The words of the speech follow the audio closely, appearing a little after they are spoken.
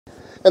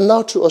And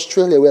now to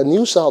Australia, where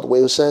New South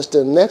Wales says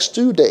the next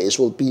 2 days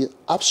will be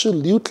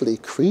absolutely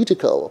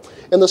critical.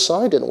 In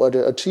deciding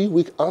whether a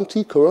 2-week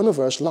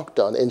anti-coronavirus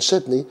lockdown in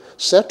Sydney,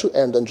 set to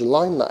end on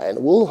July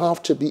 9, will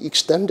have to be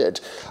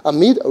extended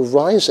amid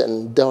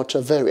rising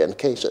Delta variant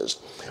cases.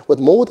 With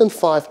more than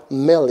 5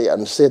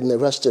 million Sydney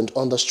residents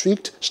under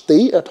strict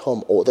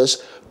stay-at-home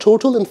orders,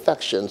 total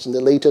infections in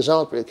the latest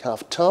outbreak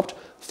have topped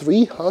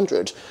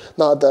 300.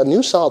 Now, the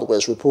New South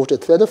Wales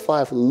reported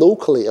 35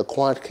 locally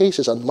acquired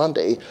cases on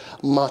Monday,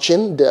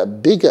 marking the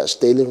biggest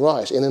daily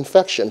rise in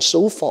infections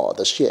so far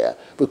this year,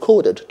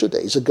 recorded 2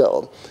 days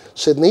ago.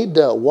 Sydney,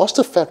 the worst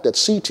affected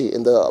city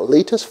in the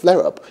latest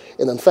flare-up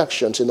in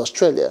infections in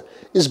Australia,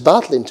 is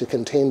battling to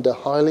contain the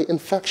highly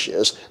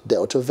infectious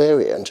Delta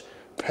variant.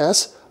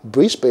 Perth,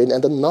 Brisbane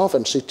and the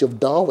northern city of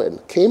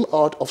Darwin came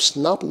out of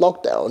snap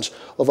lockdowns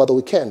over the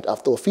weekend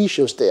after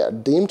officials there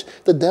deemed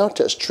the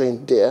Delta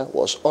strain there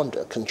was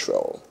under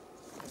control.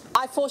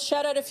 I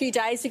foreshadowed a few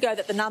days ago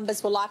that the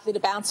numbers were likely to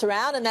bounce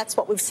around, and that's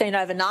what we've seen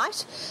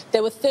overnight.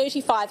 There were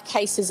 35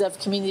 cases of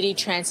community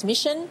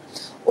transmission,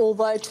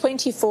 although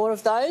 24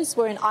 of those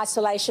were in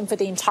isolation for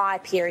the entire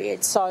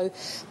period. So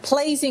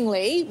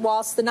pleasingly,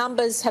 whilst the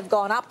numbers have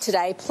gone up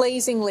today,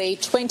 pleasingly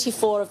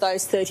 24 of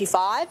those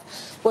 35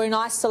 were in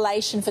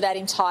isolation for that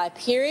entire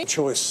period. The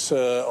choice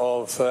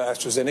of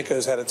AstraZeneca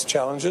has had its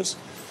challenges,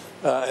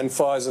 and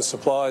Pfizer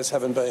supplies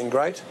haven't been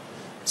great.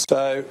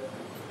 So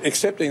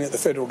accepting that the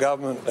federal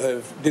government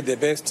did their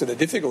best at a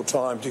difficult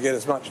time to get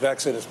as much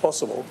vaccine as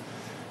possible,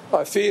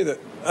 I fear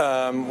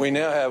that we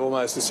now have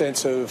almost a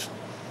sense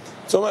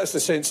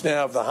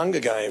now of the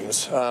Hunger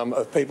Games,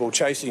 of people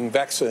chasing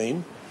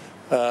vaccine,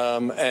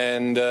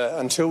 and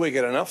until we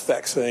get enough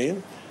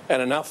vaccine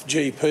and enough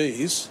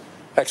GPs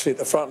actually at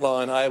the front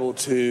line able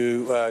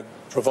to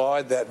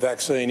provide that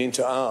vaccine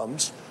into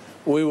arms,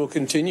 we will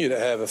continue to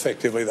have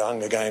effectively the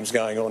Hunger Games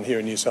going on here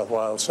in New South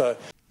Wales.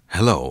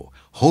 Hello,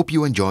 hope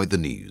you enjoyed the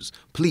news.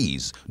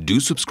 Please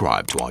do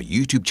subscribe to our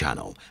YouTube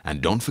channel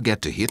and don't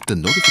forget to hit the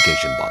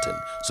notification button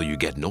so you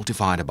get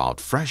notified about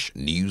fresh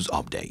news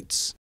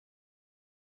updates.